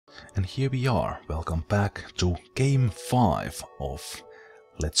And here we are, welcome back to Game 5 of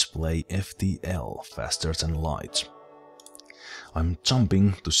Let's Play FTL, Faster Than Light. I'm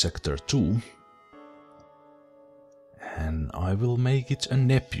jumping to Sector 2, and I will make it a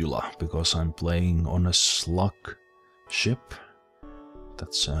nebula, because I'm playing on a slug ship.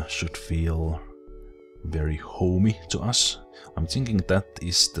 That should feel very homey to us. I'm thinking that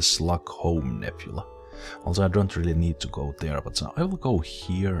is the Slug Home Nebula. Also, I don't really need to go there, but I will go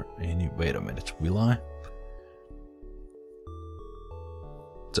here wait a minute, will I?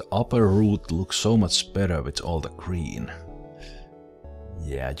 The upper route looks so much better with all the green.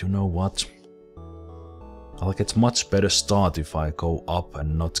 Yeah, you know what? I'll get much better start if I go up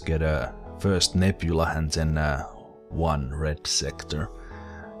and not get a first nebula and then one red sector.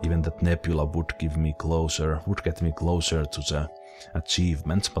 Even that nebula would get me closer to the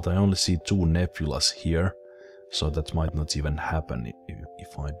achievement, but I only see 2 nebulas here, so that might not even happen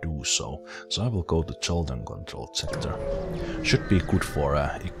if I do so. So I will go to Choldon control sector. Should be good for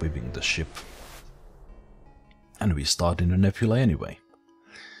equipping the ship. And we start in the nebula anyway.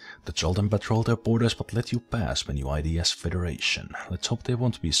 The Choldon patrol their borders but let you pass when you ID as Federation. Let's hope they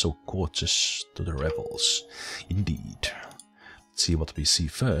won't be so cautious to the rebels. Indeed. Let's see what we see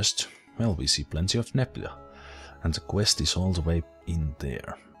first. Well, we see plenty of nebula. And the quest is all the way in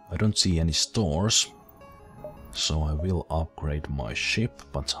there. I don't see any stores, so I will upgrade my ship,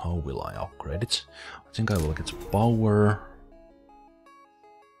 but how will I upgrade it? I think I will get power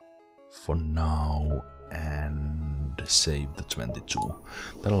for now and save the 22.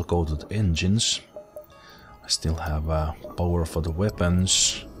 Then I'll go to the engines. I still have power for the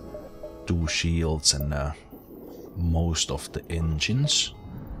weapons, 2 shields and most of the engines.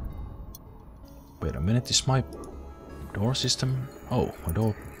 Wait a minute, is my door system? Oh, my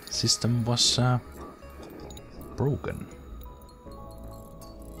door system was broken.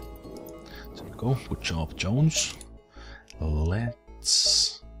 There we go, good job, Jones.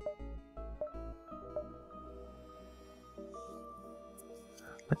 Let's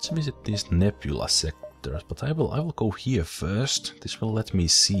visit these nebula sectors, but I will go here first. This will let me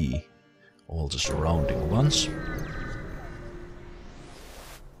see all the surrounding ones.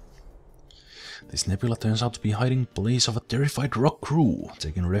 This nebula turns out to be hiding place of a terrified rock crew,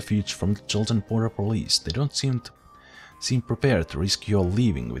 taking refuge from the Choldon Border Police. They don't seem prepared to risk your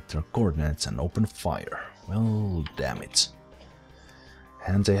leaving with their coordinates and open fire. Well, damn it.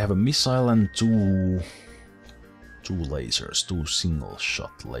 And they have a missile and 2 lasers, 2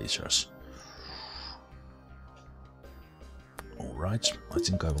 single-shot lasers. Alright, I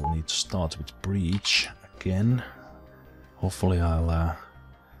think I will need to start with breach again. Hopefully I'll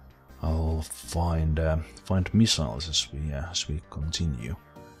find missiles as we continue.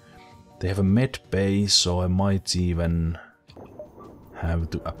 They have a med bay, so I might even have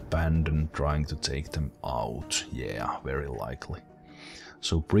to abandon trying to take them out. Yeah, very likely.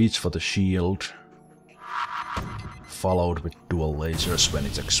 So breach for the shield, followed with dual lasers when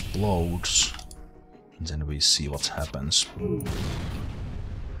it explodes, and then we see what happens.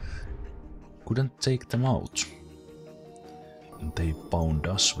 Couldn't take them out. They bound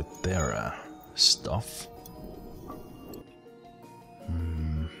us with their stuff.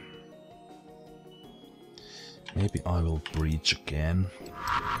 Maybe I will breach again.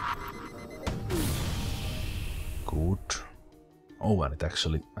 Good. Oh, and it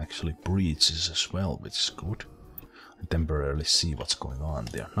actually breaches as well, which is good. I temporarily see what's going on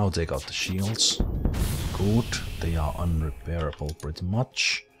there. Now take out the shields. Good. They are unrepairable pretty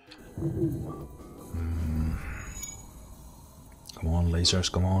much. Come on,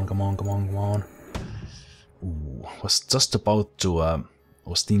 lasers, come on, come on, come on, come on. Ooh, was just about to,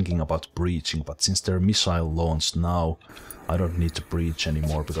 was thinking about breaching, but since they're missile launched now, I don't need to breach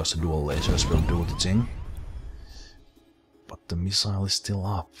anymore because the dual lasers will do the thing. But the missile is still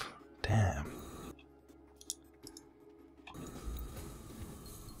up. Damn.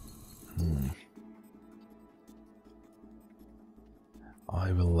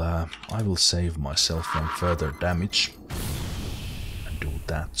 I will save myself from further damage. Do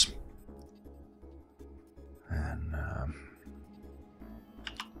that, and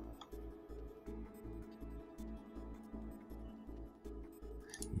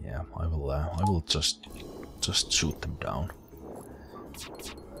yeah, I will just shoot them down.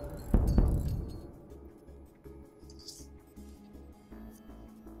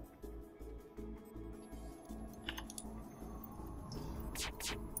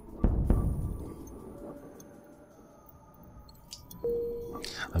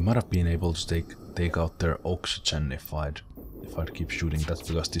 I might have been able to take out their oxygen if I'd keep shooting that,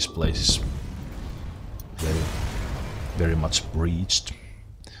 because this place is very much breached.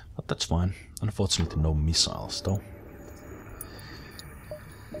 But That's fine. Unfortunately, no missiles, though.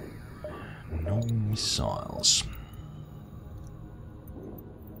 No missiles.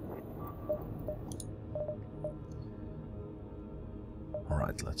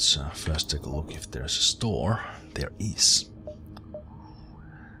 Alright, let's first take a look if there's a store. There is.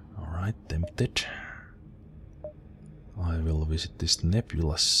 Alright, tempted. I will visit this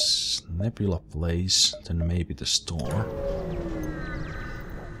nebula place, then maybe the store.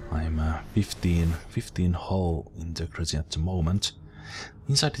 I'm 15 hull integrity at the moment.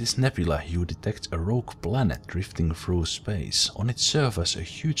 Inside this nebula you detect a rogue planet drifting through space. On its surface a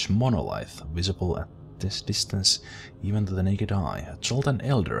huge monolith, visible at this distance even to the naked eye. A Zoltan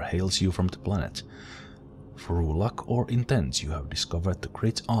Elder hails you from the planet. Through luck or intent you have discovered the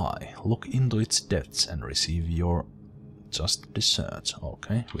Great Eye. Look into its depths and receive your just dessert.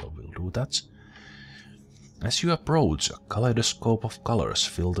 Okay, we'll do that. As you approach, a kaleidoscope of colors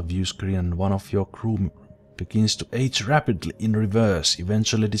fill the view screen and one of your crew begins to age rapidly in reverse,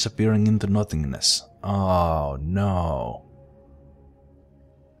 eventually disappearing into nothingness. Oh no.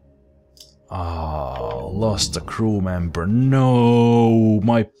 Oh, lost a crew member. No,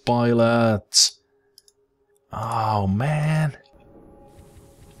 my pilot. Oh man.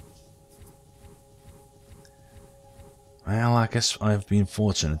 Well, I guess I've been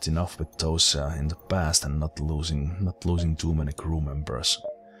fortunate enough with those in the past and not losing too many crew members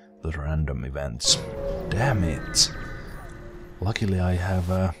to the random events. Damn it! Luckily I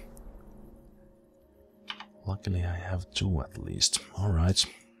have two at least. All right.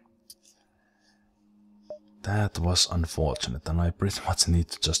 That was unfortunate, and I pretty much need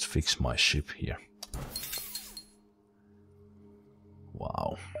to just fix my ship here.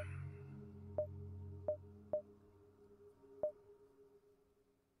 Wow.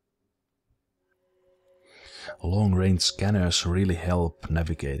 Long-range scanners really help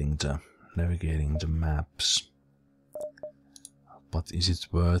navigating the maps. But is it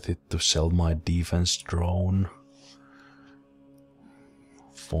worth it to sell my defense drone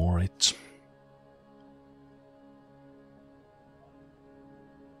for it?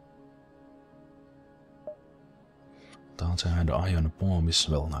 And ion bomb is,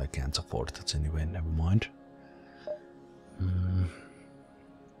 well, I can't afford that anyway, never mind.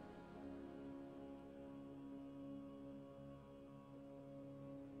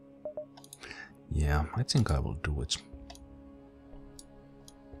 Yeah, I think I will do it.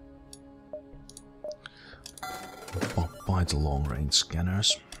 Buy the long-range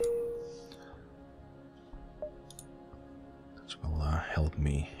scanners. That will help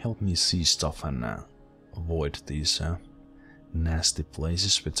me see stuff and avoid these nasty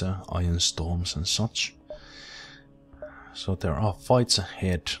places with ion storms and such. So there are fights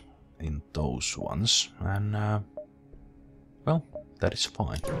ahead in those ones, and well, that is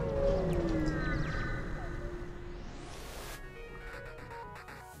fine.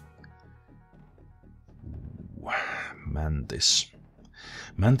 Mantis.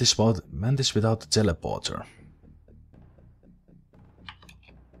 Mantis without a teleporter.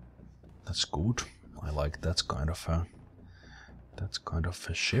 That's good. I like that kind of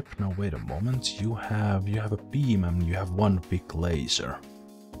a ship. Now wait a moment. You have a beam and you have one big laser.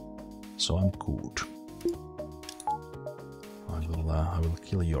 So I'm good. I will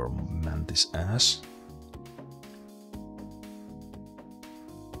kill your mantis ass.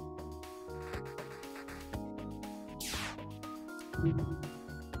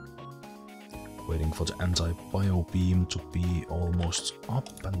 Waiting for the anti-bio beam to be almost up,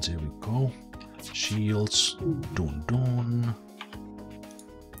 and there we go. Shields, dun.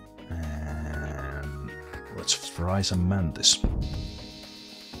 And let's fry some mantis.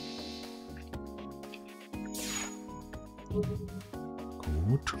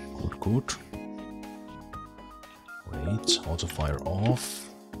 Good. Wait, auto fire off.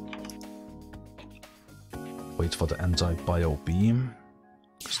 Wait for the anti-bio beam,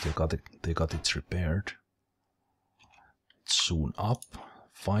 because they got it repaired. Soon up.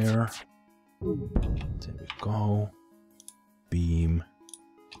 Fire. There we go. Beam.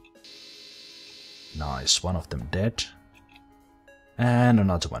 Nice, one of them dead. And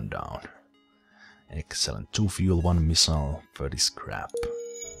another one down. Excellent. 2 fuel, 1 missile, 30 scrap.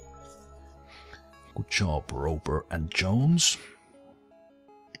 Good job, Roper and Jones.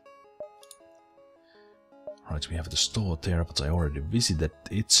 Right, we have the store there, but I already visited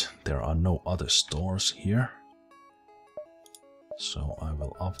it. There are no other stores here. So I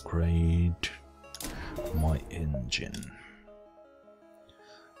will upgrade my engine.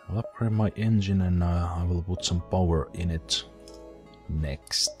 I'll upgrade my engine and I will put some power in it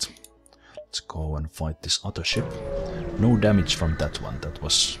next. Let's go and fight this other ship. No damage from that one, that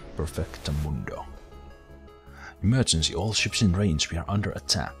was Perfectamundo. Emergency, all ships in range, we are under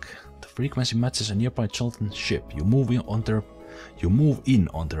attack. The frequency matches a nearby Jolton ship. You move in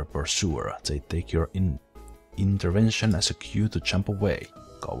on their pursuer. They take your intervention as a cue to jump away.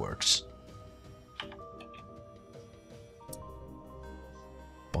 Cowards.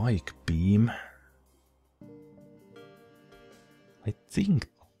 Bike beam. I think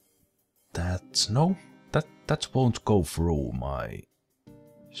that... no, that won't go through my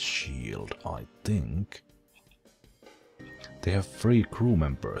shield, I think. They have 3 crew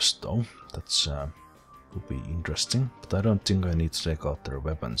members though, that's would be interesting, but I don't think I need to take out their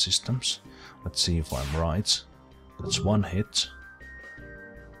weapon systems. Let's see if I'm right. That's 1 hit.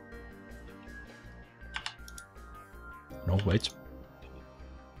 No, wait.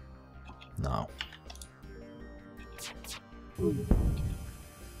 Now.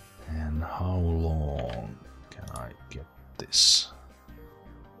 And how long can I get this?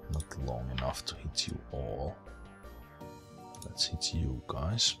 Not long enough to hit you all. Let's hit you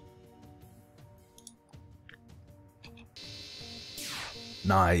guys.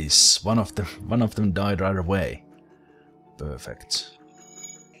 Nice! One of them died right away. Perfect.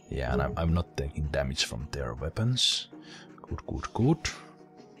 Yeah, and I'm not taking damage from their weapons. Good, good, good.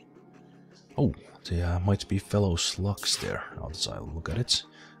 Oh, there might be fellow slugs there, now that I look at it.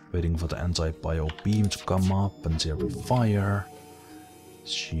 Waiting for the anti-bio beam to come up and there we fire.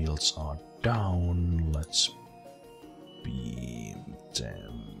 Shields are down, let's beam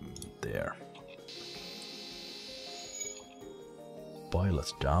them there.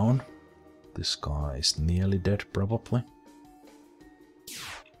 Pilot down. This guy is nearly dead probably.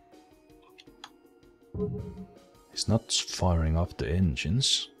 He's not firing up the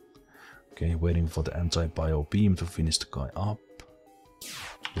engines. Okay, waiting for the anti-bio beam to finish the guy up.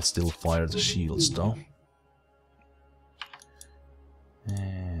 Let's still fire the shields though.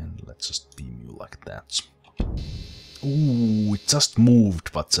 And let's just beam you like that. Ooh, it just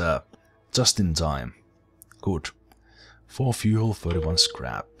moved, but just in time. Good. 4 fuel, 31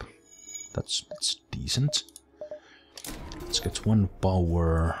 scrap. That's decent. Let's get 1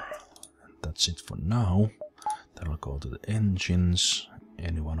 power. That's it for now. Then I'll go to the engines.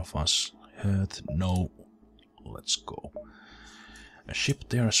 Any one of us hurt? No. Let's go. A ship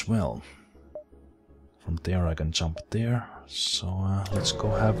there as well. From there I can jump there. So let's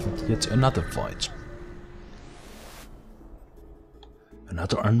go have yet another fight.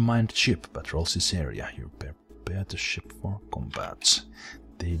 Another unmanned ship patrols this area. You prepare the ship for combat.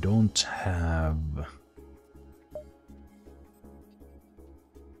 They don't have...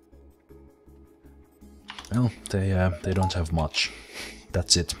 well, they don't have much.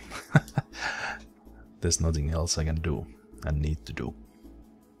 That's it. There's nothing else I can do and need to do.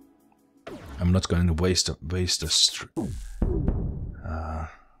 I'm not going to waste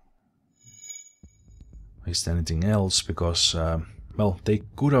anything else because well, they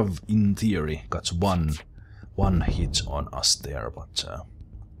could have in theory got one hit on us there, but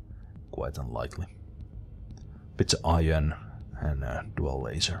quite unlikely. Bit of iron and dual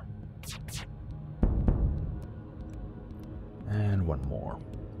laser. And 1 more.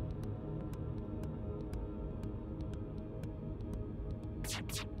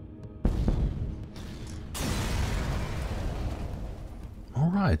 All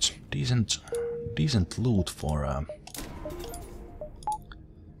right, decent loot for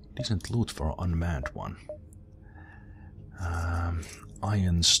unmanned one.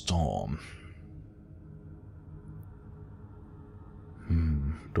 Iron Storm.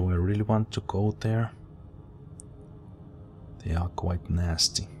 Do I really want to go there? They are quite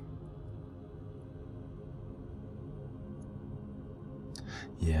nasty.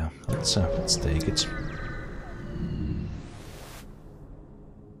 Yeah, let's take it.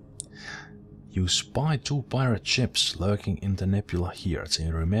 You spy 2 pirate ships lurking in the nebula here.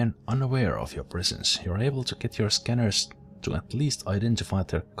 They remain unaware of your presence. You're able to get your scanners to at least identify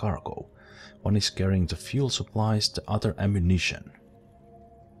their cargo. One is carrying the fuel supplies, the other ammunition.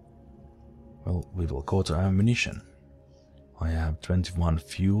 Well, we will go to ammunition. I have 21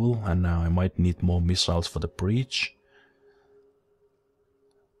 fuel and now I might need more missiles for the breach.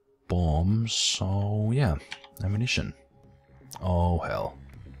 Bombs, so yeah, ammunition. Oh hell.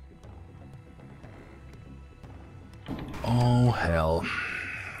 Oh hell.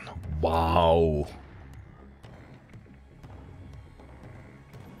 Wow.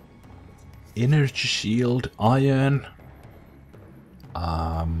 Energy shield, iron.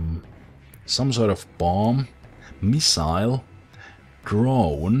 Some sort of bomb. Missile.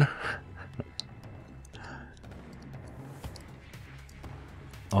 Drone.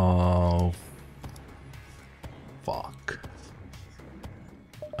 Oh. Fuck.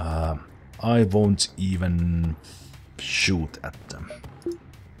 I won't even shoot at them.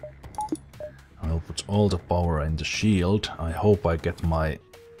 I'll put all the power in the shield. I hope I get my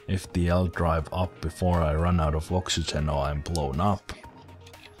FTL drive up before I run out of oxygen or I'm blown up.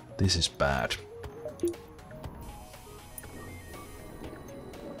 This is bad.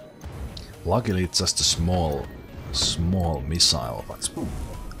 Luckily it's just a small missile, but...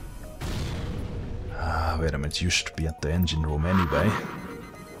 wait a minute, you should be at the engine room anyway.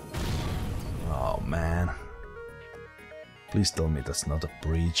 Oh man. Please tell me that's not a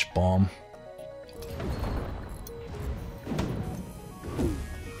breach bomb.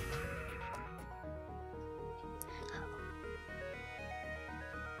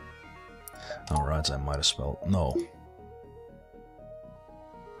 Alright, I might as well... No.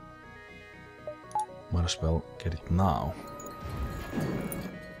 Might as well get it now.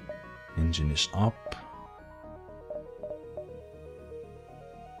 Engine is up.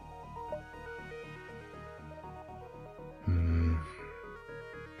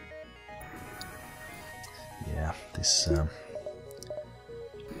 Yeah, this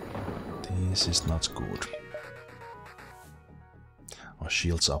is not good. Our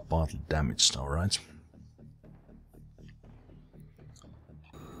shields are partly damaged, alright.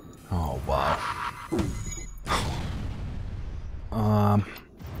 Oh wow.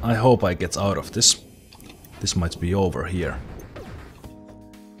 I hope I get out of this. This might be over here.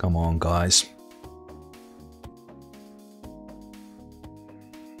 Come on, guys.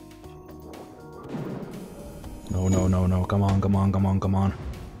 No, no, no, no. Come on, come on, come on, come on.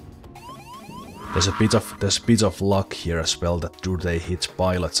 There's a bit of luck here as well that do they hit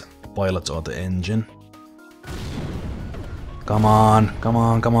pilot or the engine. Come on, come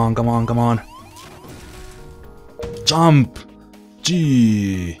on, come on, come on, come on. Jump!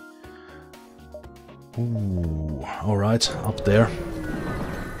 Gee. Ooh, alright, up there.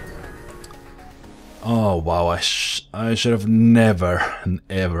 Oh wow, I should have never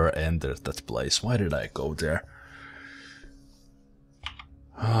ever entered that place. Why did I go there?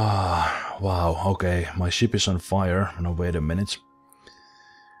 Ah, wow, okay, my ship is on fire. No, wait a minute.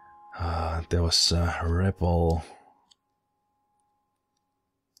 There was a rebel.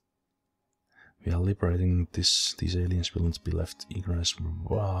 We are liberating this. These aliens will not be left ignorant.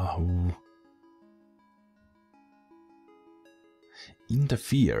 Wow.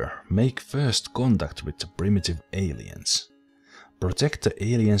 Interfere. Make first contact with the primitive aliens. Protect the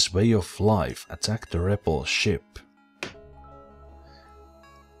aliens' way of life. Attack the rebel ship.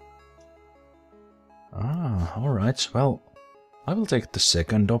 Ah, alright. Well, I will take the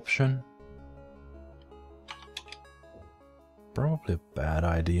second option. Probably a bad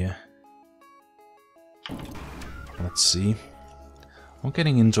idea. Let's see. I'm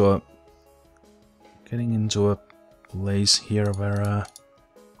getting into a place here where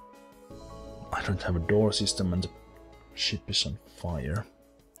I don't have a door system and the ship is on fire.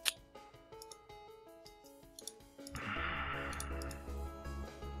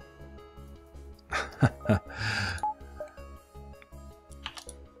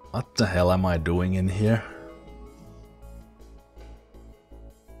 What the hell am I doing in here?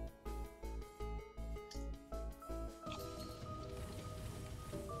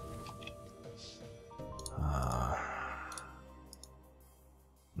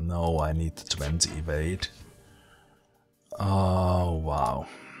 No, I need 20 evade. Oh, wow.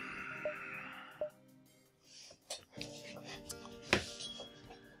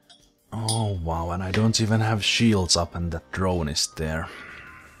 Oh, wow, and I don't even have shields up and that drone is there.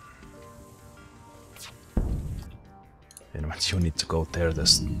 You know what, you need to go there,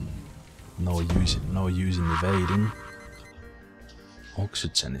 there's no use in evading.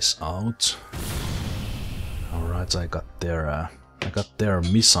 Oxygen is out. Alright, I got their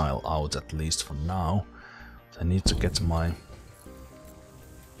missile out at least for now. I need to get my...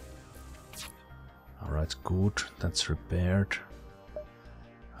 Alright, good, that's repaired.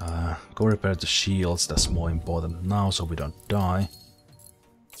 Go repair the shields, that's more important now so we don't die.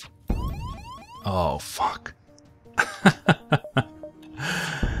 Oh, fuck.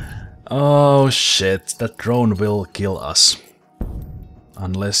 Oh shit, that drone will kill us.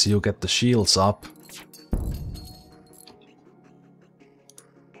 Unless you get the shields up.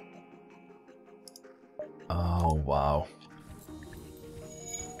 Oh, wow.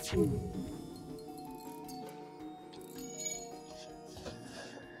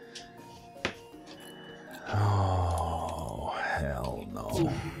 Oh, hell no.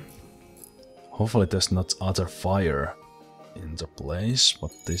 Hopefully there's not other fire in the place,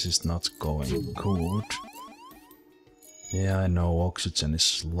 but this is not going good. Yeah, I know oxygen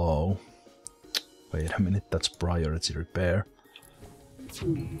is low. Wait a minute, that's priority repair.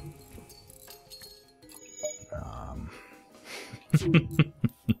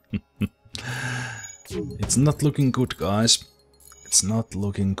 It's not looking good, guys. It's not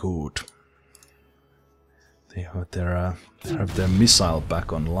looking good. They have their missile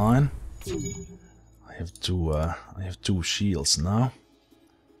back online. I have two shields now.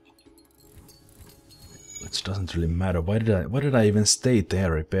 Which doesn't really matter. Why did I even stay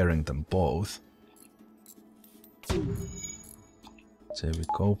there repairing them both? So here we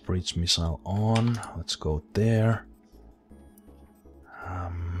go, breach missile on. Let's go there.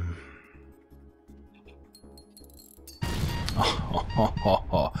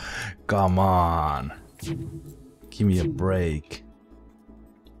 Come on. Give me a break.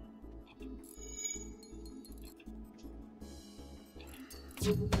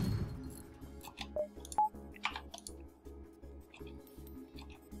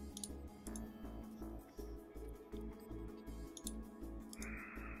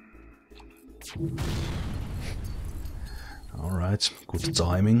 All right, good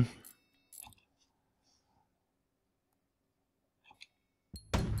timing.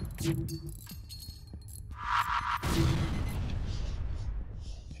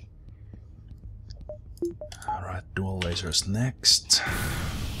 All right, dual lasers next.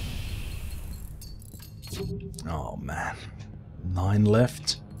 Oh man, 9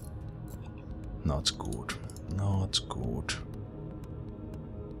 left. Not good. Not good.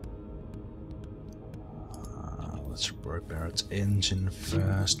 Let's repair its engine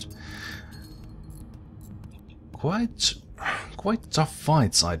first. Quite tough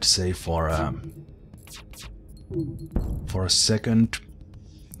fights, I'd say, for a second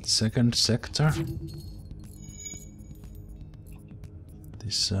sector.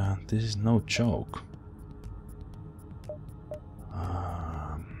 This is no joke.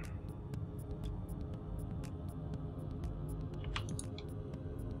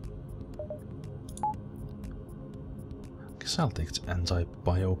 Guess I'll take the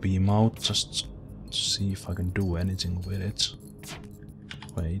anti-bio beam out just to see if I can do anything with it.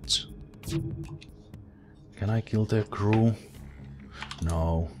 Wait. Can I kill their crew?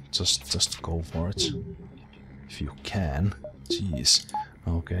 No, just go for it. If you can. Jeez.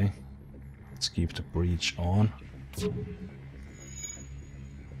 Okay. Let's keep the breach on.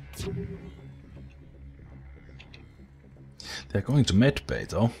 They're going to medbay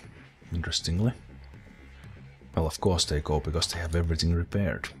though, interestingly. Well, of course they go, because they have everything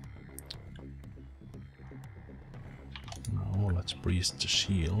repaired. Now let's breach the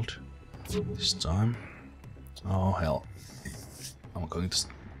shield this time. Oh hell. I'm going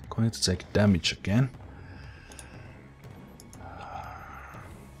to take damage again.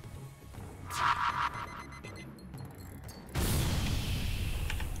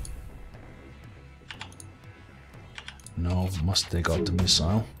 No, must take out the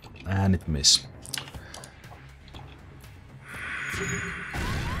missile. And it missed.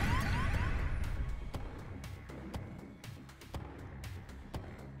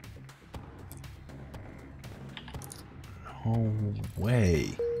 No way.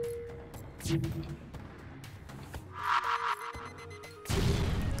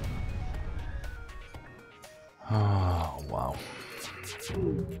 Oh, wow.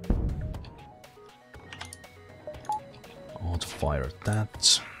 Auto fire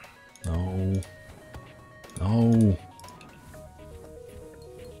that. No. No.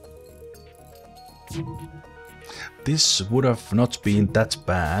 This would have not been that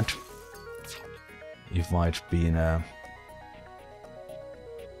bad if I'd been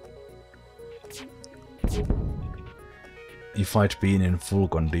in full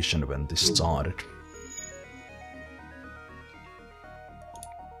condition when this started.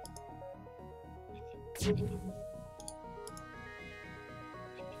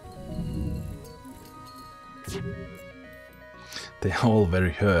 They are all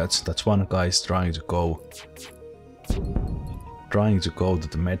very hurt. That's one guy is trying to go to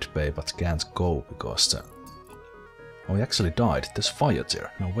the med bay, but can't go because oh, he actually died. There's fire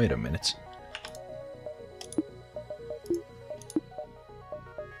there. No, wait a minute.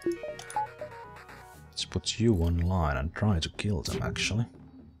 Let's put you online and try to kill them, actually.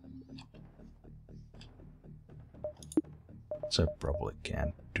 Which I probably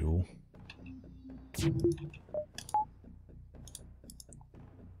can't do.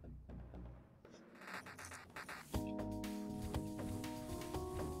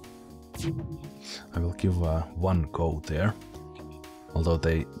 I will give one go there, although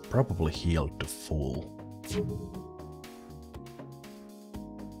they probably healed to full.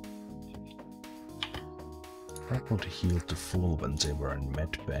 Probably healed to full when they were in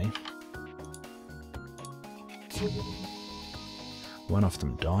medbay. One of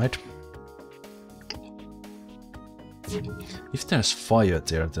them died. If there's fire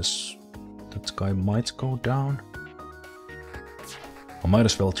there, that guy might go down. I might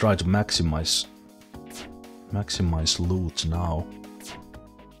as well try to maximize loot now.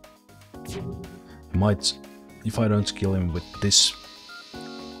 Might, if I don't kill him with this.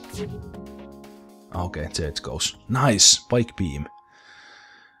 Okay, there it goes. Nice! Spike beam.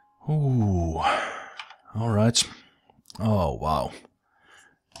 Ooh. Alright. Oh, wow.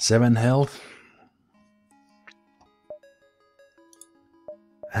 7 health.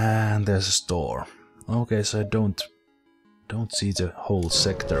 And there's a store. Okay, so I don't see the whole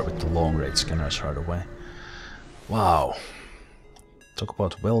sector with the long-range scanners right away. Wow. Talk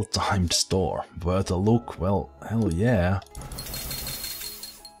about well-timed store. Worth a look, well, hell yeah.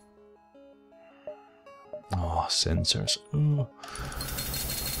 Oh, sensors. Ooh.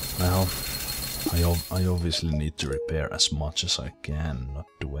 Well, I obviously need to repair as much as I can, not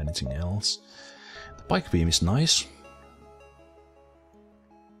do anything else. The bike beam is nice.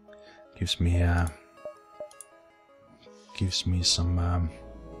 Gives me some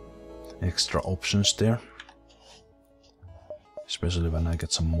extra options there. Especially when I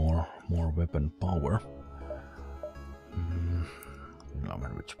get some more weapon power.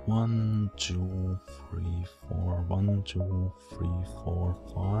 Which 1, 2, 3, 4, 1, 2, 3, 4,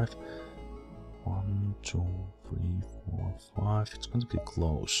 5. 1, 2, 3, 4, 5. It's going to be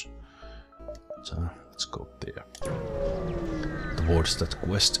close. So let's go there. Towards that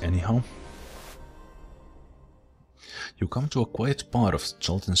quest anyhow. You come to a quiet part of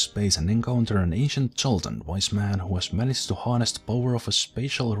Zoltan space and encounter an ancient Zoltan, wise man who has managed to harness the power of a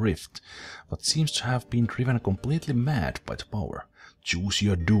spatial rift, but seems to have been driven completely mad by the power. Choose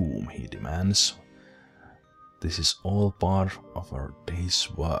your doom, he demands. This is all part of our day's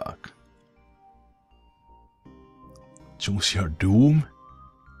work. Choose your doom?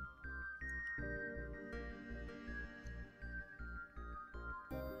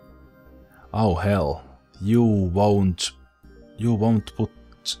 Oh hell, you won't put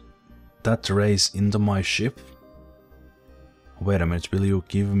that race into my ship? Wait a minute, will you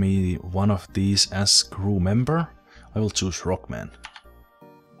give me one of these as crew member? I will choose Rockman.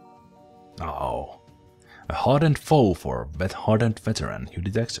 Oh. A hardened foe for a hardened veteran. You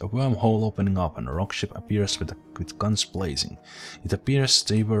detect a wormhole opening up and a rockship appears with guns blazing. It appears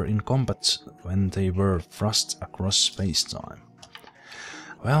they were in combat when they were thrust across space-time.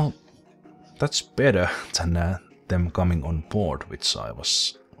 Well, that's better than them coming on board, which I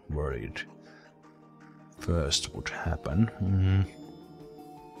was worried first would happen.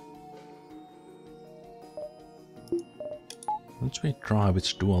 Let's we try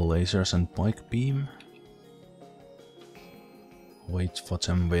with dual lasers and bike beam. Wait for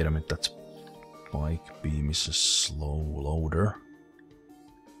them. Wait a minute, that bike beam is a slow loader.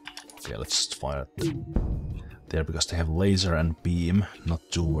 Okay, let's fire it there because they have laser and beam. Not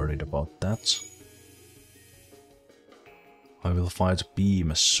too worried about that. I will fire the beam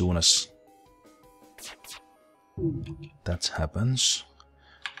as soon as that happens.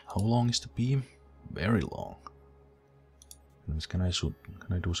 How long is the beam? Very long. Can I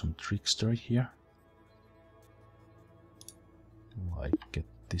do some trickster here? Like get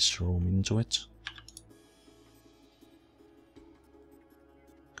this room into it.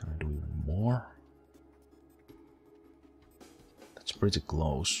 Can I do even more? That's pretty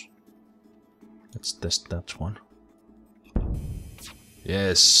close. Let's test that one.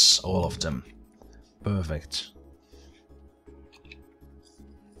 Yes, all of them. Perfect.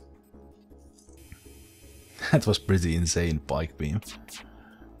 That was pretty insane bike beam.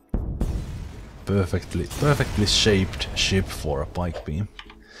 Perfectly shaped ship for a bike beam.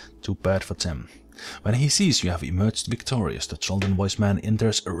 Too bad for them. When he sees you have emerged victorious, the Zoltan wise man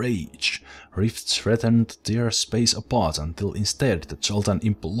enters a rage. Rifts threaten to tear space apart until instead the Zoltan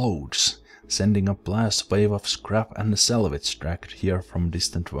implodes, sending a blast wave of scrap and salvage dragged here from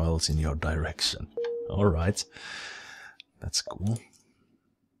distant worlds in your direction. Alright. That's cool.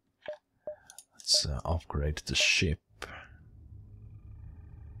 Let's upgrade the ship.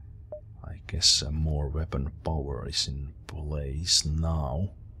 I guess more weapon power is in place now.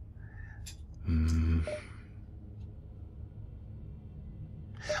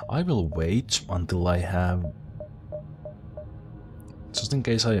 I will wait until I have... just in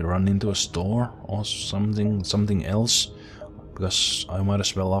case I run into a store or something else, because I might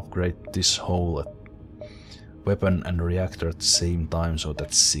as well upgrade this whole weapon and reactor at the same time, so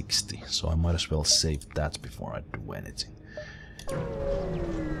that's 60. So I might as well save that before I do anything.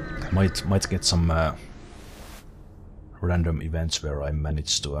 Might get some random events where I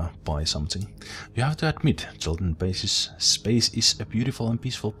managed to buy something. You have to admit, Chilton Base's space is a beautiful and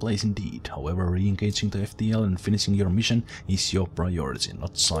peaceful place indeed. However, re-engaging the FTL and finishing your mission is your priority,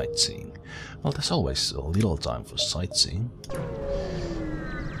 not sightseeing. Well, there's always a little time for sightseeing.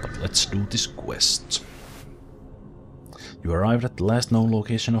 But let's do this quest. You arrived at the last known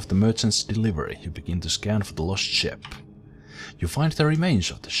location of the merchant's delivery. You begin to scan for the lost ship. You find the remains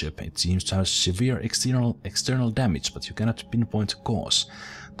of the ship. It seems to have severe external damage, but you cannot pinpoint the cause.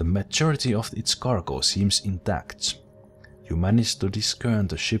 The majority of its cargo seems intact. You manage to discern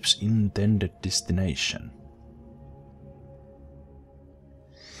the ship's intended destination.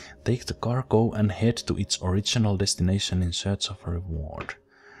 Take the cargo and head to its original destination in search of a reward.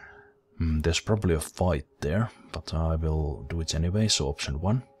 There's probably a fight there, but I will do it anyway, so option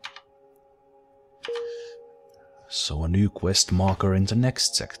 1. So a new quest marker in the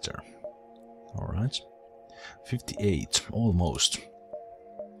next sector. Alright. 58, almost.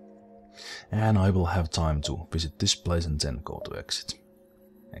 And I will have time to visit this place and then go to exit.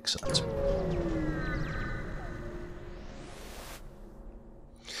 Excellent.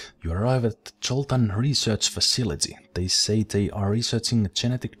 You arrive at the Joltan Research Facility. They say they are researching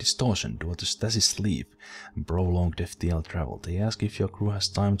genetic distortion due to stasis leave and prolonged FTL travel. They ask if your crew has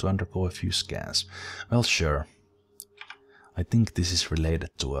time to undergo a few scans. Well, sure. I think this is related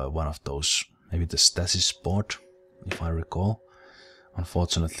to one of those, maybe the stasis pod, if I recall.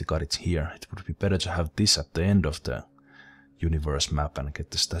 Unfortunately got it here. It would be better to have this at the end of the universe map and get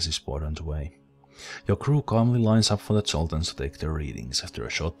the stasis pod on the way. Your crew calmly lines up for the Joltans to take their readings. After a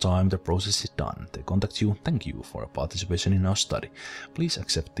short time, the process is done. They contact you. Thank you for your participation in our study. Please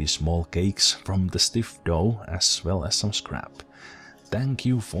accept these small cakes from the stiff dough as well as some scrap. Thank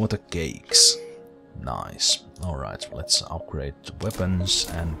you for the cakes. Nice. Alright, let's upgrade the weapons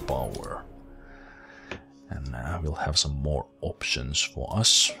and power. And we'll have some more options for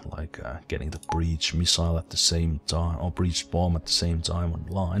us, like getting the breach missile at the same time, or breach bomb at the same time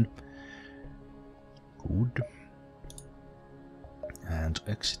online. Good. And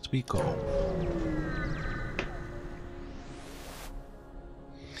exit we go.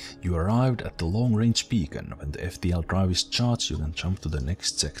 You arrived at the long-range beacon. When the FTL drive is charged, you can jump to the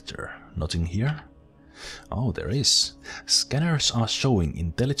next sector. Nothing here? Oh, there is. Scanners are showing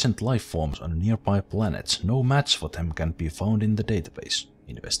intelligent life forms on a nearby planet. No match for them can be found in the database.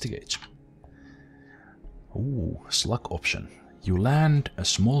 Investigate. Ooh, slug option. You land a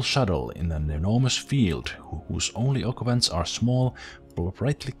small shuttle in an enormous field whose only occupants are small,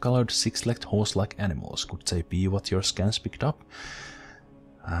 brightly colored six-legged horse-like animals. Could they be what your scans picked up?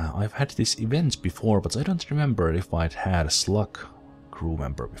 I've had this event before, but I don't remember if I'd had a slug crew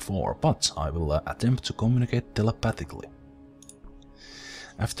member before, but I will attempt to communicate telepathically.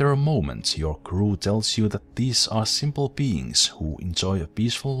 After a moment, your crew tells you that these are simple beings who enjoy a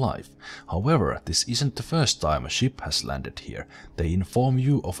peaceful life. However, this isn't the first time a ship has landed here. They inform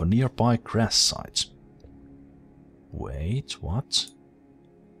you of a nearby crash site. Wait, what?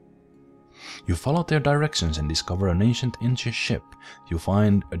 You follow their directions and discover an ancient engine ship. You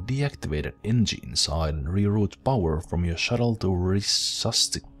find a deactivated engine inside and reroute power from your shuttle to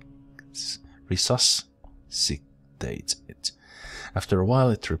resuscitate it. After a while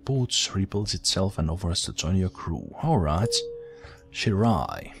it reboots, rebuilds itself and offers to join your crew. Alright.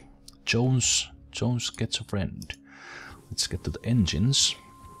 Shirai. Jones gets a friend. Let's get to the engines.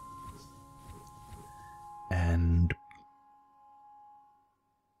 And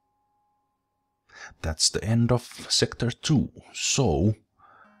that's the end of Sector 2. So,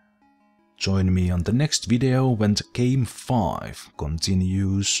 join me on the next video when the Game 5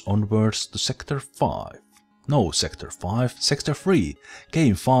 continues onwards to Sector 5. No, Sector 5, Sector 3.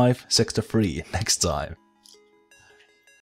 Game 5, Sector 3 next time.